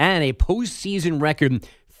for him and a postseason record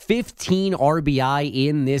 15 RBI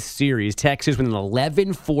in this series. Texas with an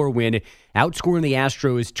 11-4 win, outscoring the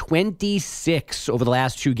Astros 26 over the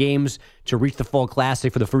last 2 games to reach the Fall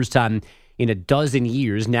Classic for the first time in a dozen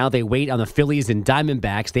years. Now they wait on the Phillies and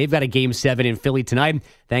Diamondbacks. They've got a Game 7 in Philly tonight,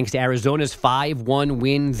 thanks to Arizona's 5-1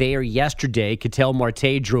 win there yesterday. Ketel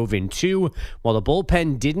Marte drove in 2, while the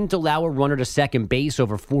bullpen didn't allow a runner to second base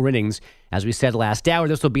over 4 innings. As we said last hour,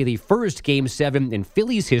 this will be the first Game 7 in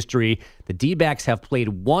Phillies history. The D-backs have played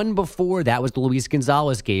 1 before. That was the Luis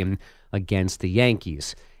Gonzalez game against the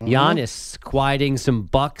Yankees. Giannis quieting some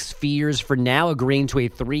Bucks fears for now, agreeing to a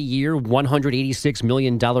 3-year, $186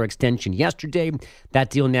 million extension yesterday. That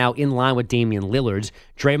deal now in line with Damian Lillard's.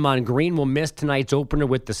 Draymond Green will miss tonight's opener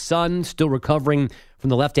with the Suns, still recovering from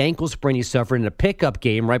the left ankle sprain he suffered in a pickup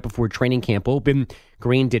game right before training camp opened.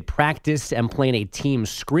 Green did practice and play in a team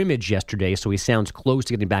scrimmage yesterday, so he sounds close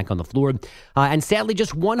to getting back on the floor. And sadly,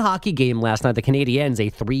 just one hockey game last night. The Canadiens, a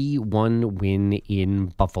 3-1 win in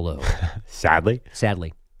Buffalo. Sadly?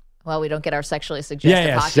 Sadly. Well, we don't get our sexually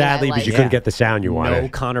suggestive hockey sadly, highlights. but you couldn't get the sound you wanted. No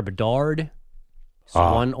Connor Bedard. So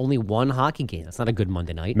only one hockey game. That's not a good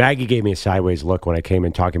Monday night. Maggie gave me a sideways look when I came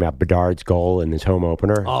in talking about Bedard's goal in his home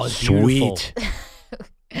opener. Oh, sweet.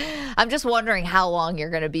 I'm just wondering how long you're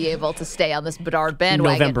going to be able to stay on this Bedard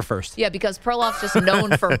bandwagon. November 1st. Yeah, because Perloff's just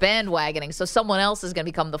known for bandwagoning, so someone else is going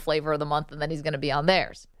to become the flavor of the month, and then he's going to be on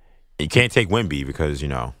theirs. You can't take Wemby because, you're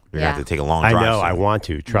going to have to take a long drive. I know. soon. I want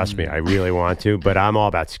to. Trust me. I really want to. But I'm all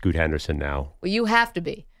about Scoot Henderson now. Well, you have to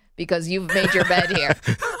be, because you've made your bet here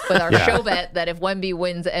with our show bet that if Wemby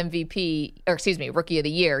wins Rookie of the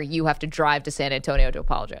Year, you have to drive to San Antonio to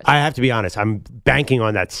apologize. I have to be honest. I'm banking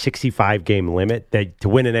on that 65-game limit. That to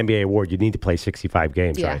win an NBA award, you need to play 65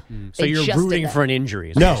 games, right? So you're rooting for an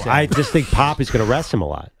injury. No, I just think Pop is going to rest him a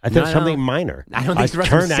lot. I think something minor. I don't think he's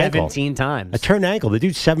rested 17 times. A turned ankle. The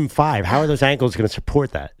dude's 7'5". How are those ankles going to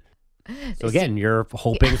support that? So again, you're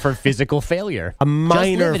hoping for physical failure. A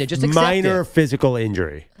minor just physical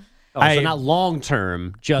injury. So not long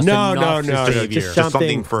term, just enough to save you. Just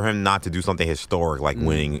something for him not to do something historic like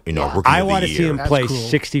winning, Rookie of the Year. I want to see him play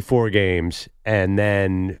 64 games and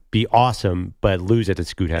then be awesome, but lose it to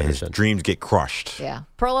Scoot Henderson. His dreams get crushed. Yeah.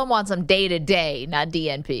 Perlin wants them day to day, not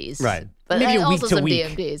DNPs. Right. But Maybe a also week to some week.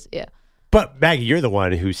 DNPs. Yeah. But Maggie, you're the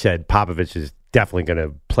one who said Popovich is definitely going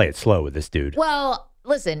to play it slow with this dude. Well,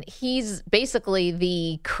 listen, he's basically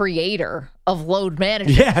the creator of load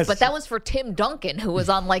management. Yes. But that was for Tim Duncan, who was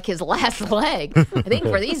on like his last leg. I think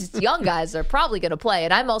for these young guys, they're probably going to play.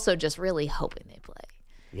 And I'm also just really hoping they play.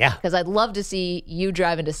 Yeah. Because I'd love to see you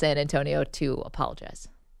drive into San Antonio to apologize.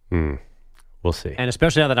 We'll see. And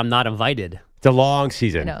especially now that I'm not invited. It's a long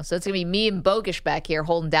season. So it's going to be me and Bogish back here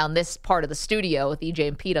holding down this part of the studio with EJ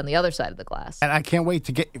and Pete on the other side of the glass. And I can't wait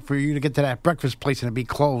for you to get to that breakfast place and it be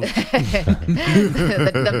closed.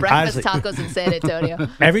 the breakfast Honestly, tacos in San Antonio.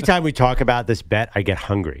 Every time we talk about this bet, I get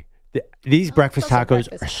hungry. These breakfast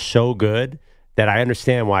tacos are so good that I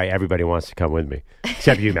understand why everybody wants to come with me,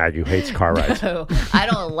 except you, Maggie, who hates car rides. No, I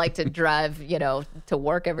don't like to drive, to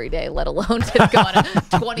work every day, let alone to go on a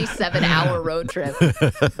 27-hour road trip.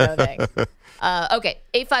 No thanks. Okay,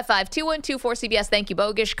 855-212-4CBS. Thank you,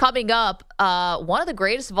 Bogish. Coming up, one of the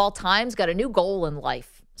greatest of all time's got a new goal in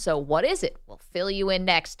life. So what is it? We'll fill you in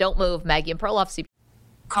next. Don't move. Maggie and Perloff. CBS.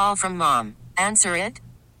 Call from mom. Answer it.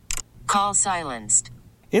 Call silenced.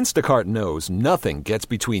 Instacart knows nothing gets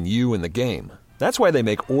between you and the game. That's why they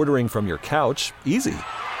make ordering from your couch easy.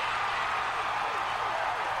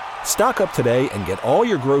 Stock up today and get all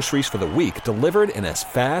your groceries for the week delivered in as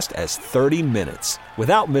fast as 30 minutes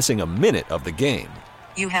without missing a minute of the game.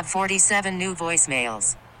 You have 47 new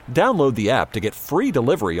voicemails. Download the app to get free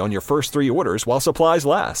delivery on your first 3 orders while supplies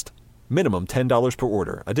last. Minimum $10 per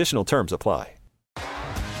order. Additional terms apply.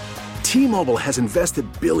 T-Mobile has invested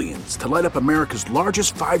billions to light up America's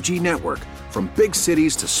largest 5G network, from big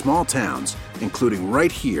cities to small towns, including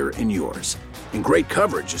right here in yours. And great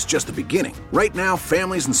coverage is just the beginning. Right now,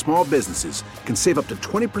 families and small businesses can save up to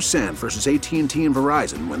 20% versus AT&T and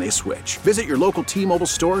Verizon when they switch. Visit your local T-Mobile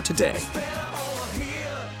store today.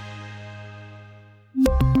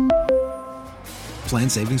 Plan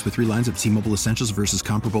savings with 3 lines of T-Mobile Essentials versus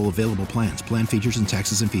comparable available plans. Plan features and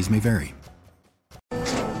taxes and fees may vary.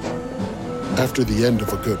 After the end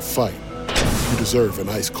of a good fight, you deserve an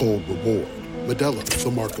ice-cold reward. Modelo is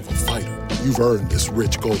the mark of a fighter. You've earned this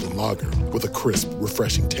rich golden lager with a crisp,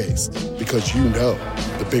 refreshing taste. Because you know,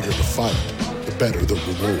 the bigger the fight, the better the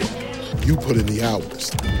reward. You put in the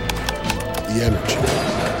hours, the energy,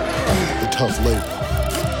 the tough labor.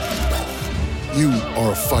 You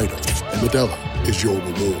are a fighter, and Modelo is your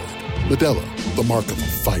reward. Modelo, the mark of a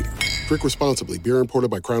fighter. Drink responsibly. Beer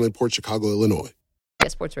imported by Crown Imports, Chicago, Illinois.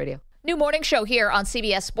 Sports Radio. New morning show here on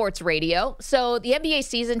CBS Sports Radio. So the NBA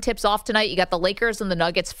season tips off tonight. You got the Lakers and the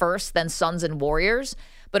Nuggets first, then Suns and Warriors.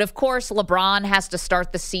 But of course, LeBron has to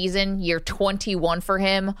start the season, year 21 for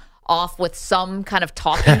him, off with some kind of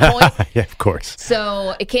talking point. Yeah, of course.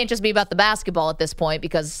 So it can't just be about the basketball at this point,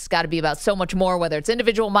 because it's got to be about so much more, whether it's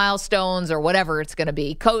individual milestones or whatever it's going to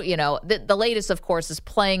be. The latest, of course, is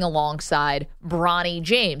playing alongside Bronny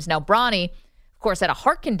James. Now, Bronny, of course, had a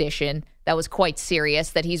heart condition that was quite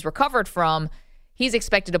serious that he's recovered from. He's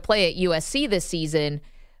expected to play at USC this season.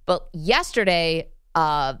 But yesterday,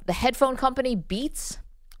 the headphone company Beats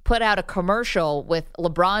put out a commercial with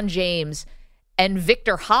LeBron James and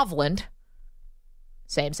Victor Hovland.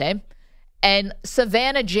 Same. And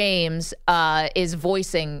Savannah James is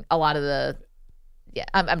voicing a lot of the... Yeah,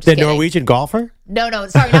 I'm just the kidding. Norwegian golfer? No,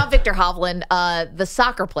 sorry, not Victor Hovland. The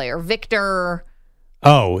soccer player, Victor...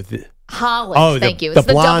 Holland, thank you. It's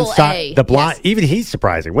the blonde, double A. The blonde, yes. Even he's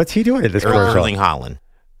surprising. What's he doing in this commercial? Erling Haaland.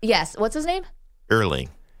 Yes. What's his name? Erling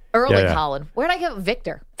Haaland. Where did I get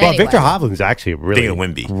Victor? Well, Anyway. Victor Hovland's actually a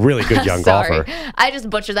really good young golfer. I just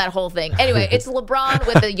butchered that whole thing. Anyway, it's LeBron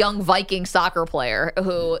with a young Viking soccer player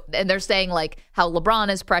and they're saying like how LeBron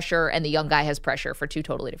has pressure and the young guy has pressure for 2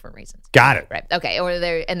 totally different reasons. Got it. Right. Okay. Or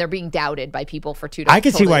they're being doubted by people for 2 I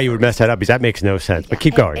can see why you would mess that up, because that makes no sense. But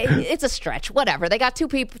keep going. It's a stretch. Whatever. They got 2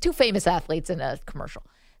 famous athletes in a commercial.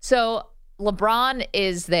 So LeBron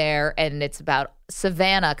is there, and it's about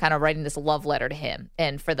Savannah kind of writing this love letter to him.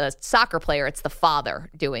 And for the soccer player, it's the father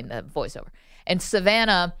doing the voiceover. And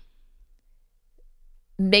Savannah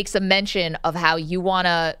makes a mention of how you want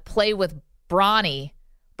to play with Bronny,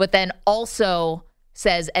 but then also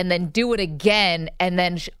says, and then do it again. And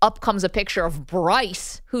then up comes a picture of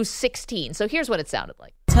Bryce, who's 16. So here's what it sounded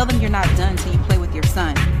like. Tell them you're not done till you play with your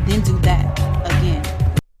son. Then do that again.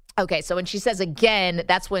 Okay, so when she says again,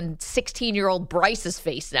 that's when 16-year-old Bryce's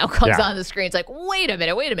face now comes on the screen. It's like, wait a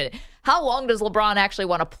minute. How long does LeBron actually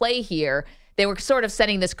want to play here? They were sort of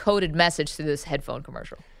sending this coded message through this headphone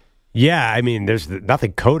commercial. Yeah, I mean, there's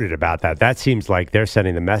nothing coded about that. That seems like they're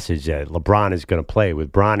sending the message that LeBron is going to play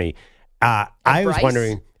with Bronny. I was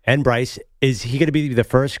wondering, and Bryce, is he going to be the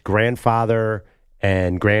first grandfather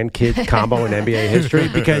and grandkid combo in NBA history?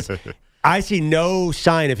 Because I see no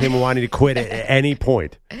sign of him wanting to quit at any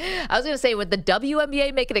point. I was going to say, would the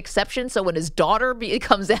WNBA make an exception so when his daughter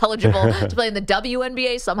becomes eligible to play in the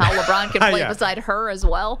WNBA, somehow LeBron can play beside her as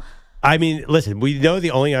well? I mean, listen, we know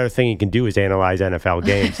the only other thing he can do is analyze NFL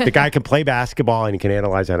games. The guy can play basketball and he can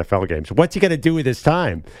analyze NFL games. What's he going to do with his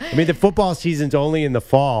time? I mean, the football season's only in the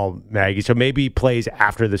fall, Maggie, so maybe he plays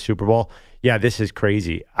after the Super Bowl. Yeah, this is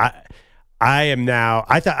crazy. I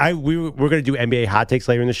thought we were going to do NBA hot takes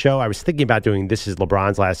later in the show. I was thinking about doing this is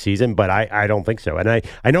LeBron's last season, but I don't think so. And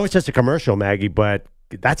I know it's just a commercial, Maggie, but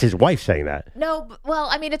that's his wife saying that. No, well,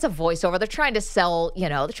 I mean, it's a voiceover. They're trying to sell,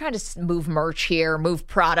 they're trying to move merch here, move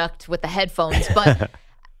product with the headphones. But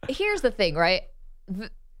Here's the thing, right?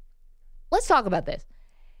 Let's talk about this.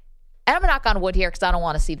 And I'm going to knock on wood here because I don't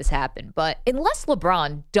want to see this happen. But unless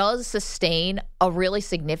LeBron does sustain a really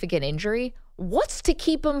significant injury, what's to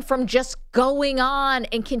keep him from just going on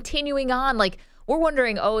and continuing on? Like, we're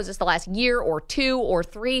wondering, is this the last year or 2 or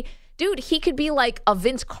 3? Dude, he could be like a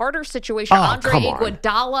Vince Carter situation. Andre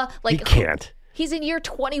Iguodala. Like, he can't. He's in year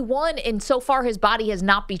 21, and so far his body has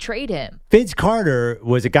not betrayed him. Vince Carter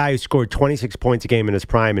was a guy who scored 26 points a game in his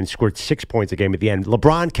prime and scored 6 points a game at the end.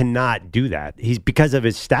 LeBron cannot do that. He's because of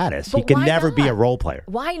his status. But he can never be a role player.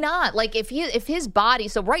 Why not? Like, if his body,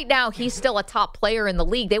 so right now he's still a top player in the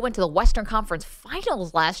league. They went to the Western Conference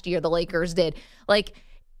Finals last year, the Lakers did. Like,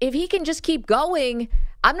 if he can just keep going,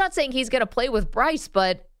 I'm not saying he's going to play with Bryce,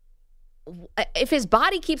 but if his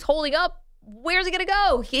body keeps holding up, where's he going to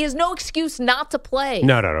go? He has no excuse not to play.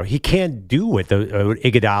 No. He can't do what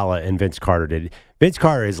Iguodala and Vince Carter did. Vince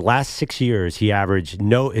Carter, his last 6 years,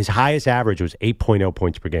 his highest average was 8.0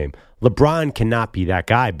 points per game. LeBron cannot be that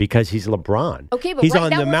guy because he's LeBron. Okay, but he's right on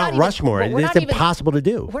now the Mount Rushmore, and it's impossible to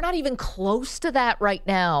do. We're not even close to that right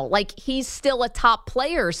now. Like, he's still a top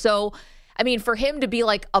player. So, I mean, for him to be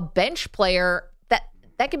like a bench player,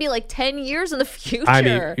 that could be like 10 years in the future. I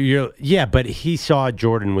mean, but he saw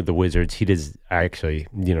Jordan with the Wizards.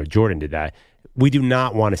 Jordan did that. We do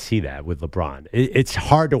not want to see that with LeBron. It's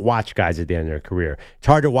hard to watch guys at the end of their career. It's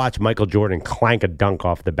hard to watch Michael Jordan clank a dunk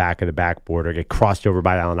off the back of the backboard or get crossed over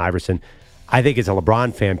by Allen Iverson. I think as a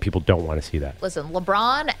LeBron fan, people don't want to see that. Listen,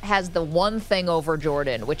 LeBron has the one thing over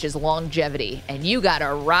Jordan, which is longevity, and you got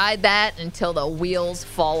to ride that until the wheels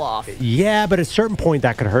fall off. Yeah, but at a certain point,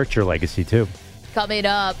 that could hurt your legacy too. Coming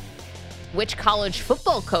up, which college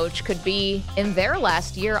football coach could be in their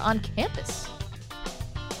last year on campus?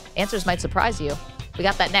 Answers might surprise you. We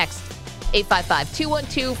got that next.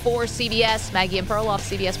 855-212-4CBS. Maggie and Perloff,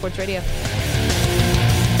 CBS Sports Radio.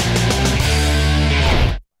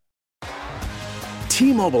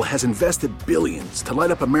 T-Mobile has invested billions to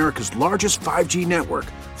light up America's largest 5G network,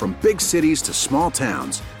 from big cities to small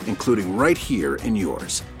towns, including right here in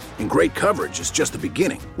yours. And great coverage is just the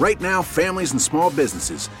beginning. Right now, families and small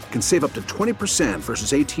businesses can save up to 20%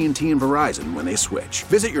 versus AT&T and Verizon when they switch.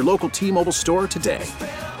 Visit your local T-Mobile store today.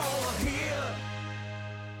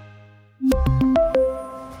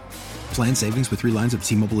 Plan savings with 3 lines of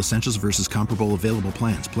T-Mobile Essentials versus comparable available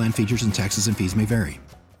plans. Plan features and taxes and fees may vary.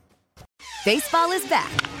 Baseball is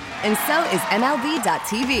back, and so is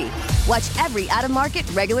MLB.tv. Watch every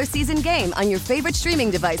out-of-market regular season game on your favorite streaming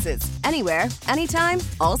devices, anywhere, anytime,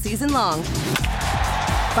 all season long.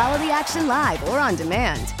 Follow the action live or on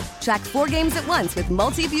demand. Track 4 games at once with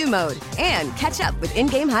multi-view mode and catch up with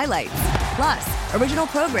in-game highlights. Plus, original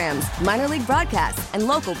programs, minor league broadcasts, and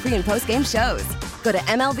local pre- and post-game shows. Go to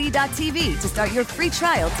MLB.tv to start your free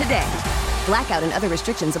trial today. Blackout and other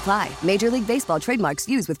restrictions apply. Major League Baseball trademarks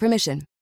used with permission.